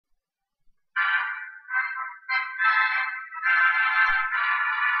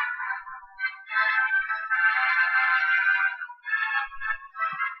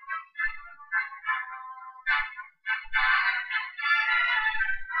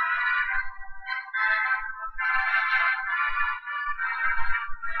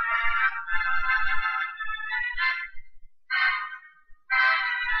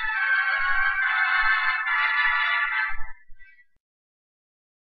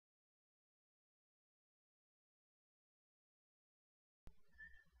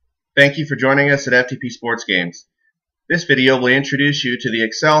Thank you for joining us at FTP Sports Games. This video will introduce you to the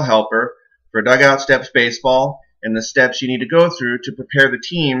Excel helper for Dugout Steps Baseball and the steps you need to go through to prepare the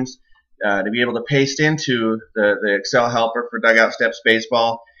teams to be able to paste into the Excel helper for Dugout Steps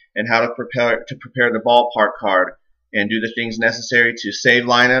Baseball, and how to prepare the ballpark card and do the things necessary to save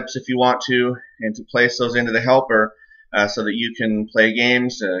lineups if you want to, and to place those into the helper so that you can play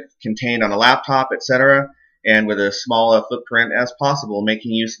games contained on a laptop, etc., and with a small footprint as possible,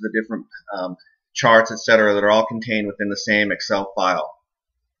 making use of the different charts, etc., that are all contained within the same Excel file.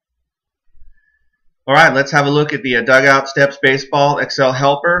 Alright, let's have a look at the Dugout Steps Baseball Excel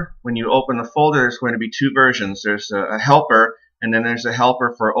helper. When you open the folder, there's going to be two versions. There's a helper, and then there's a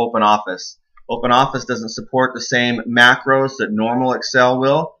helper for OpenOffice. OpenOffice doesn't support the same macros that normal Excel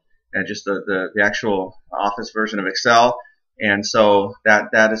will, and just the actual Office version of Excel, and so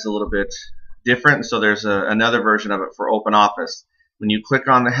that is a little bit different. So there's another version of it for OpenOffice. When you click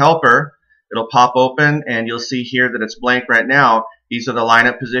on the helper, it'll pop open, and you'll see here that it's blank right now. These are the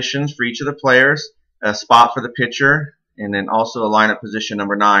lineup positions for each of the players, a spot for the pitcher, and then also a lineup position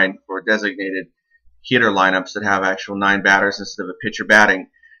number 9 for designated hitter lineups that have actual 9 batters instead of a pitcher batting.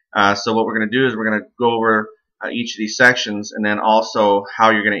 So what we're going to do is we're going to go over each of these sections, and then also how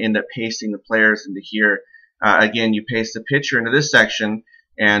you're going to end up pasting the players into here. Again, you paste the pitcher into this section,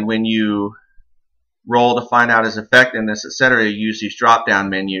 and when you roll to find out his effectiveness, etc., you use these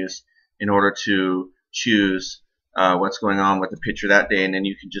drop-down menus in order to choose what's going on with the pitcher that day, and then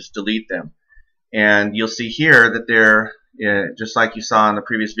you can just delete them. And you'll see here that they're just like you saw in the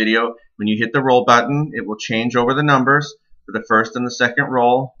previous video. When you hit the roll button, it will change over the numbers for the first and the second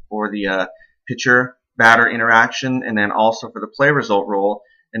roll for the pitcher batter interaction, and then also for the play result roll.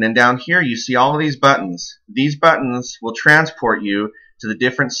 And then down here you see all of these buttons. These buttons will transport you to the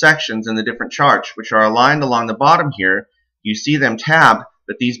different sections in the different charts, which are aligned along the bottom here. You see them tabbed,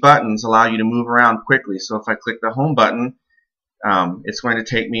 but these buttons allow you to move around quickly. So if I click the home button, it's going to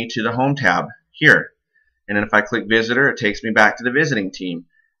take me to the home tab here. And then if I click visitor, it takes me back to the visiting team.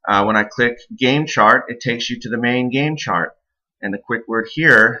 When I click game chart, it takes you to the main game chart. And the quick word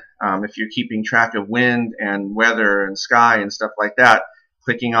here, if you're keeping track of wind and weather and sky and stuff like that,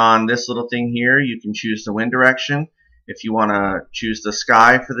 clicking on this little thing here, you can choose the wind direction. If you want to choose the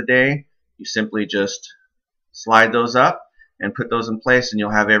sky for the day, you simply just slide those up and put those in place, and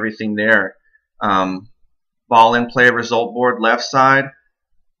you'll have everything there. Ball in play result board left side,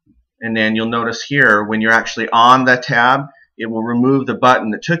 and then you'll notice here when you're actually on the tab, it will remove the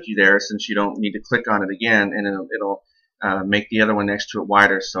button that took you there, since you don't need to click on it again, and it'll make the other one next to it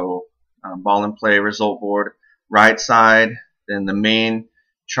wider. So ball in play result board right side, then the main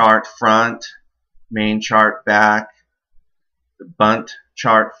chart front, main chart back, the bunt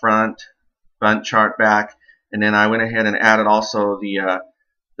chart front, bunt chart back, and then I went ahead and added also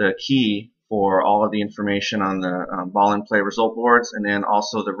the key for all of the information on the ball and play result boards, and then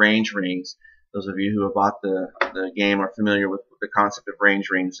also the range rings. Those of you who have bought the game are familiar with the concept of range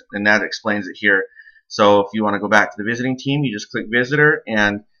rings, and that explains it here. So if you want to go back to the visiting team, you just click visitor,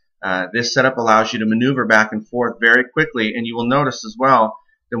 and this setup allows you to maneuver back and forth very quickly. And you will notice as well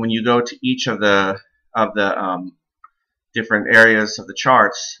that when you go to each of the different areas of the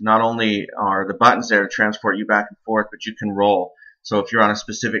charts, not only are the buttons there to transport you back and forth, but you can roll. So if you're on a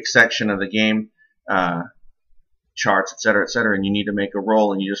specific section of the game charts, etc., and you need to make a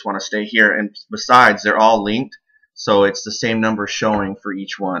roll and you just want to stay here, and besides, they're all linked, so it's the same number showing for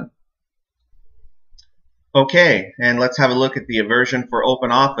each one. Okay, and let's have a look at the version for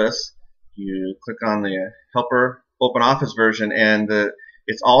OpenOffice. You click on the helper OpenOffice version, and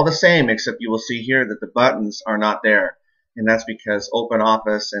it's all the same, except you will see here that the buttons are not there. And that's because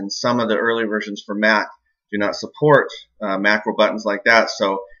OpenOffice and some of the early versions for Mac do not support macro buttons like that.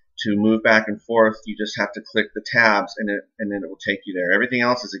 So to move back and forth, you just have to click the tabs, and then it will take you there. Everything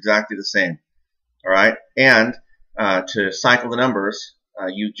else is exactly the same. All right, and to cycle the numbers,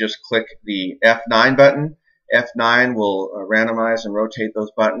 you just click the F9 button. F9 will randomize and rotate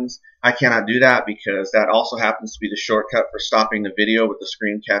those buttons. I cannot do that because that also happens to be the shortcut for stopping the video with the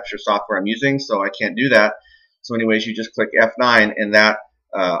screen capture software I'm using, so I can't do that. So anyways, you just click F9, and that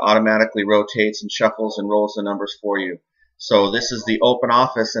automatically rotates and shuffles and rolls the numbers for you. So this is the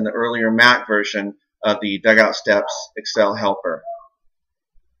OpenOffice and the earlier Mac version of the Dugout Steps Excel helper.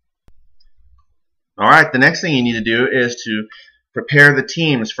 Alright, the next thing you need to do is to prepare the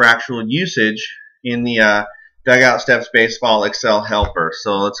teams for actual usage in the Dugout Steps Baseball Excel helper.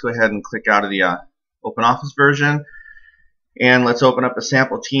 So let's go ahead and click out of the OpenOffice version, and let's open up a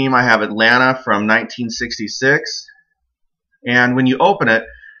sample team. I have Atlanta from 1966, and when you open it,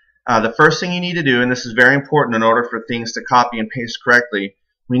 the first thing you need to do, and this is very important in order for things to copy and paste correctly,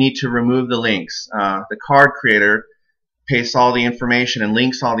 we need to remove the links. The card creator pastes all the information and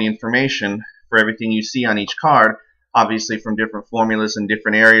links all the information for everything you see on each card, obviously from different formulas and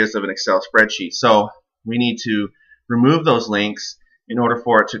different areas of an Excel spreadsheet. So we need to remove those links in order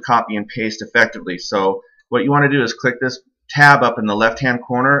for it to copy and paste effectively. So what you want to do is click this tab up in the left hand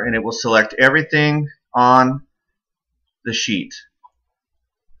corner, and it will select everything on the sheet.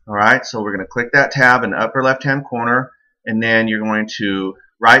 Alright, so we're going to click that tab in the upper left hand corner, and then you're going to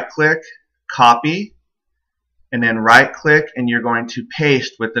right click, copy, and then right click, and you're going to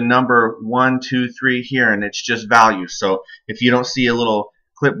paste with the number 1, 2, 3 here, and it's just values. So if you don't see a little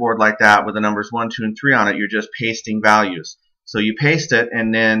clipboard like that with the numbers 1, 2, and 3 on it, you're just pasting values. So you paste it,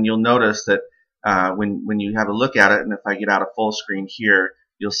 and then you'll notice that when you have a look at it, and if I get out of full screen here,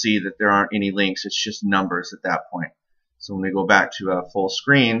 you'll see that there aren't any links. It's just numbers at that point. So when we go back to full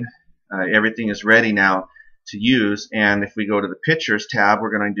screen, everything is ready now to use. And if we go to the Pictures tab, we're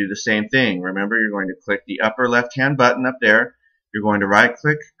going to do the same thing. Remember, you're going to click the upper left-hand button up there. You're going to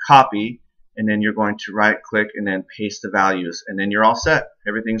right-click, copy, and then you're going to right-click and then paste the values. And then you're all set.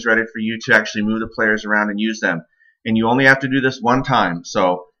 Everything's ready for you to actually move the players around and use them. And you only have to do this one time.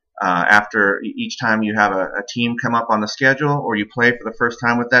 So after each time you have a team come up on the schedule, or you play for the first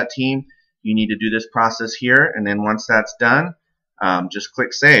time with that team, you need to do this process here. And then once that's done, just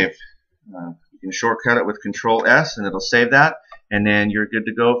click Save. You can shortcut it with Control S, and it'll save that, and then you're good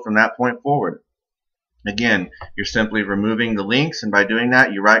to go from that point forward. Again, you're simply removing the links, and by doing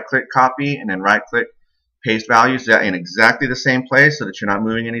that, you right-click, copy, and then right-click, paste values in exactly the same place so that you're not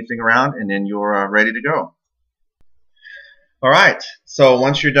moving anything around, and then you're ready to go. Alright, so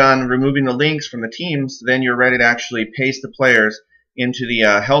once you're done removing the links from the teams, then you're ready to actually paste the players into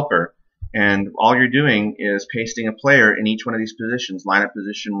the helper. And all you're doing is pasting a player in each one of these positions, lineup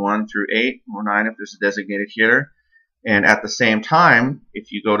position 1 through 8 or 9 if there's a designated hitter. And at the same time,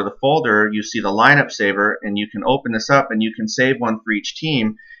 if you go to the folder, you see the lineup saver, and you can open this up and you can save one for each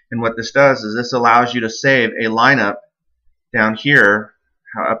team. And what this does is this allows you to save a lineup down here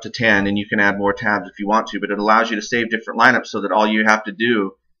up to 10, and you can add more tabs if you want to, but it allows you to save different lineups so that all you have to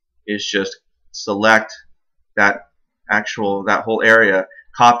do is just select that whole area,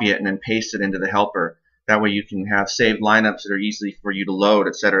 copy it, and then paste it into the helper. That way you can have saved lineups that are easy for you to load,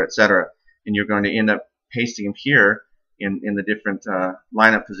 etc., etc. And you're going to end up pasting them here in the different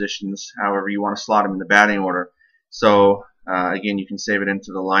lineup positions, however you want to slot them in the batting order. So again, you can save it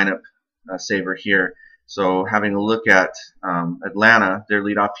into the lineup saver here. So having a look at Atlanta, their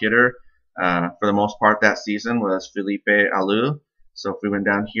leadoff hitter for the most part that season was Felipe Alou. So if we went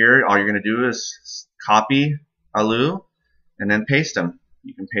down here, all you're going to do is copy Alou and then paste them.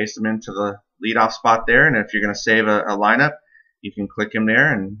 You can paste them into the leadoff spot there, and if you're going to save a lineup, you can click him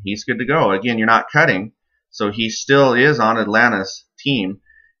there, and he's good to go. Again, you're not cutting, so he still is on Atlanta's team,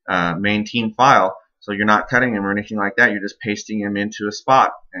 main team file, so you're not cutting him or anything like that. You're just pasting him into a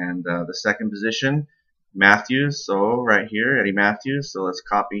spot. And the second position, Matthews, so right here, Eddie Matthews, so let's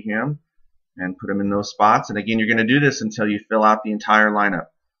copy him and put him in those spots. And again, you're going to do this until you fill out the entire lineup.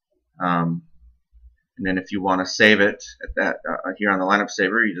 And then if you want to save it at that here on the lineup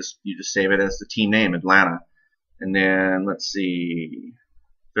saver, you just save it as the team name, Atlanta. And then let's see,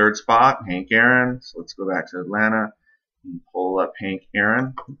 third spot, Hank Aaron. So let's go back to Atlanta and pull up Hank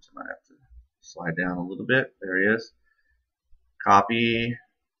Aaron. Oops, I might have to slide down a little bit. There he is. Copy,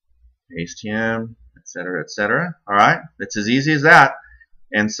 paste him, etc., etc. All right, it's as easy as that.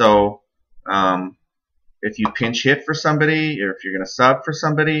 And so if you pinch hit for somebody, or if you're going to sub for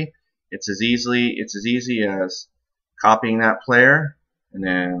somebody, it's as easy as copying that player, and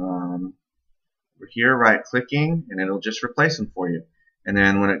then over here right-clicking, and it'll just replace them for you. And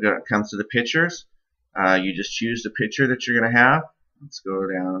then when it comes to the pitchers, you just choose the pitcher that you're going to have. Let's go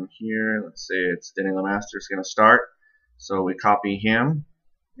down here. Let's say it's Denny LeMaster is going to start. So we copy him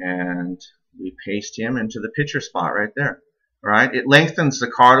and we paste him into the pitcher spot right there. All right, it lengthens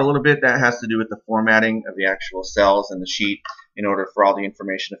the card a little bit. That has to do with the formatting of the actual cells in the sheet in order for all the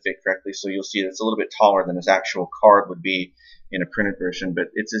information to fit correctly. So you'll see that it's a little bit taller than his actual card would be in a printed version, but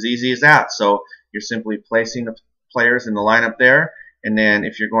it's as easy as that. So you're simply placing the players in the lineup there, and then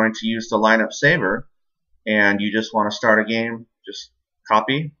if you're going to use the lineup saver and you just want to start a game, just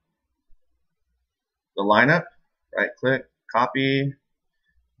copy the lineup, right click, copy,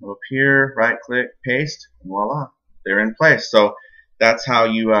 up here, right click, paste, and voila, they're in place. So that's how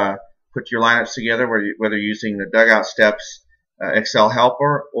you put your lineups together, whether you're using the Dugout Steps Excel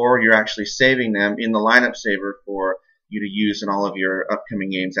helper, or you're actually saving them in the lineup saver for you to use in all of your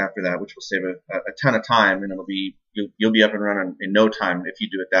upcoming games after that, which will save a ton of time, and you'll be up and running in no time if you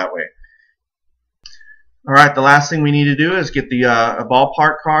do it that way. All right, the last thing we need to do is get the a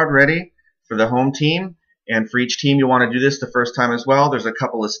ballpark card ready for the home team. And for each team, you want to do this the first time as well. There's a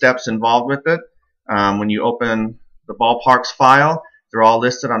couple of steps involved with it. When you open the ballparks file, they're all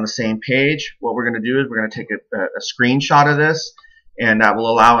listed on the same page. What we're going to do is we're going to take a screenshot of this, and that will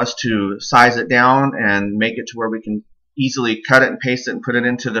allow us to size it down and make it to where we can easily cut it and paste it and put it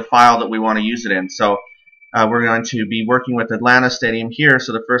into the file that we want to use it in. So we're going to be working with Atlanta Stadium here.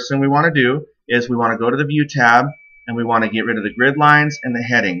 So the first thing we want to do is we want to go to the View tab, and we want to get rid of the grid lines and the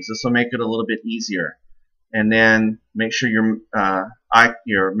headings. This will make it a little bit easier. And then make sure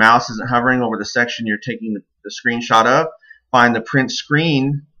your mouse isn't hovering over the section you're taking the screenshot of. Find the Print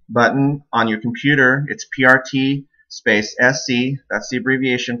Screen button on your computer. It's PRT space SC. That's the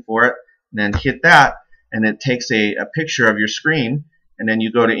abbreviation for it. And then hit that, and it takes a picture of your screen. And then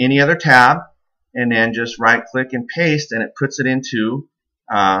you go to any other tab, and then just right-click and paste, and it puts it into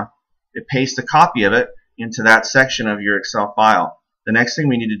it pastes a copy of it into that section of your Excel file. The next thing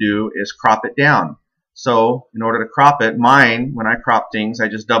we need to do is crop it down. So in order to crop it, when I crop things, I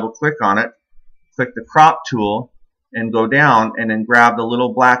just double click on it, click the crop tool, and go down, and then grab the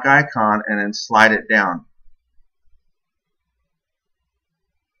little black icon and then slide it down.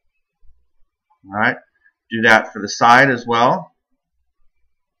 Alright, do that for the side as well.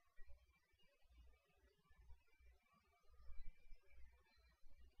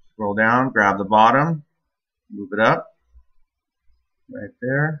 Scroll down, grab the bottom, move it up, right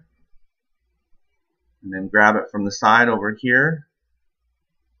there, and then grab it from the side over here,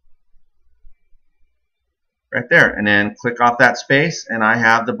 right there, and then click off that space, and I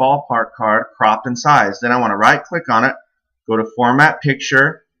have the ballpark card cropped and sized. Then I want to right click on it, go to Format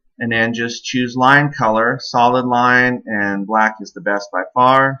Picture, and then just choose line color, solid line, and black is the best by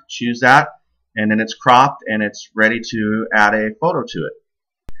far. Choose that, and then it's cropped and it's ready to add a photo to it.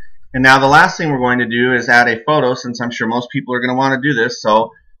 And now the last thing we're going to do is add a photo, since I'm sure most people are going to want to do this.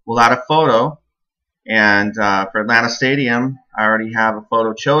 So we'll add a photo, and for Atlanta Stadium, I already have a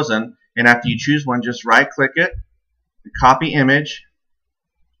photo chosen. And after you choose one, just right click it, copy image,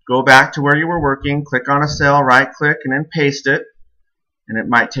 go back to where you were working, click on a cell, right click, and then paste it. And it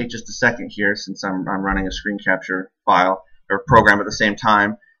might take just a second here, since I'm running a screen capture file or program at the same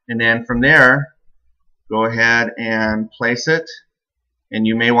time. And then from there, go ahead and place it. And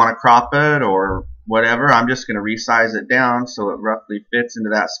you may want to crop it or whatever. I'm just going to resize it down so it roughly fits into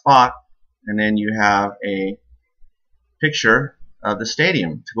that spot. And then you have a picture of the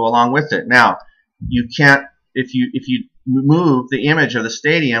stadium to go along with it. Now, you can't, if you move the image of the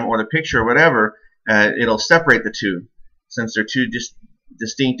stadium or the picture or whatever, it'll separate the two. Since they're two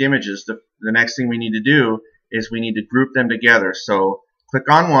distinct images, the next thing we need to do is we need to group them together. So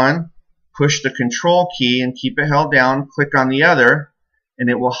click on one, push the Control key and keep it held down, click on the other, and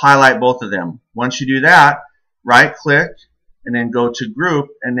it will highlight both of them. Once you do that, right click and then go to group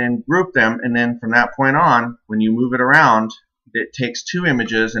and then group them, and then from that point on, when you move it around, it takes two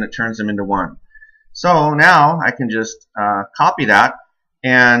images and it turns them into one. So now I can just copy that,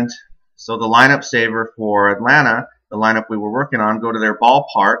 and so the lineup saver for Atlanta, the lineup we were working on, go to their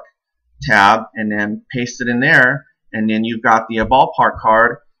ballpark tab and then paste it in there, and then you've got the ballpark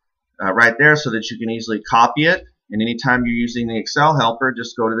card right there so that you can easily copy it. And anytime you're using the Excel helper,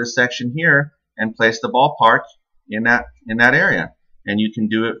 just go to this section here and place the ballpark in that area. And you can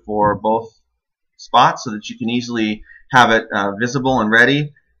do it for both spots so that you can easily have it visible and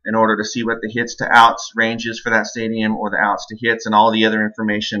ready in order to see what the hits to outs ranges for that stadium, or the outs to hits, and all the other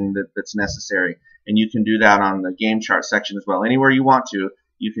information that's necessary. And you can do that on the game chart section as well. Anywhere you want to,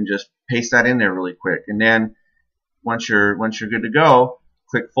 you can just paste that in there really quick. And then once you're good to go,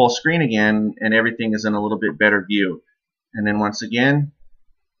 click full screen again, and everything is in a little bit better view. And then once again,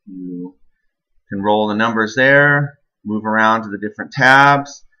 you can roll the numbers there, move around to the different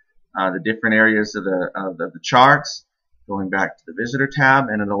tabs, the different areas of the charts, going back to the visitor tab,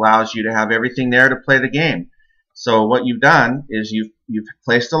 and it allows you to have everything there to play the game. So what you've done is you've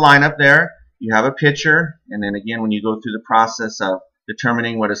placed a lineup there, you have a pitcher, and then again when you go through the process of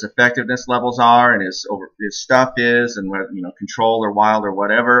determining what his effectiveness levels are and his stuff is, and what, control or wild or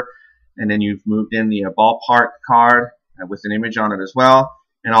whatever, and then you've moved in the ballpark card with an image on it as well.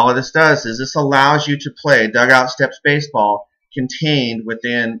 And all of this does is this allows you to play Dugout Steps Baseball contained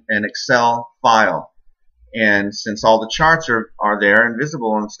within an Excel file. And since all the charts are there and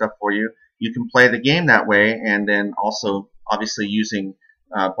visible and stuff for you, you can play the game that way, and then also obviously using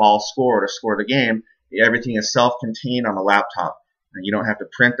ball score to score the game. Everything is self-contained on a laptop. You don't have to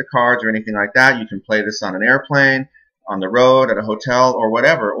print the cards or anything like that. You can play this on an airplane, on the road, at a hotel, or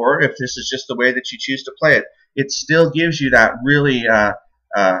whatever. Or if this is just the way that you choose to play it, it still gives you that really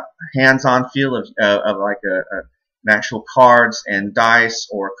hands-on feel of like an actual cards and dice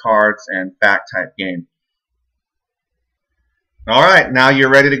or cards and fact type game. All right, now you're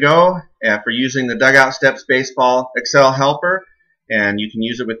ready to go for using the Dugout Steps Baseball Excel Helper, and you can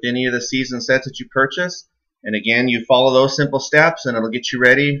use it with any of the season sets that you purchase. And again, you follow those simple steps, and it'll get you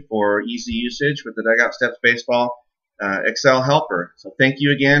ready for easy usage with the Dugout Steps Baseball Excel Helper. So thank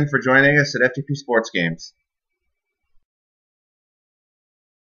you again for joining us at FTP Sports Games.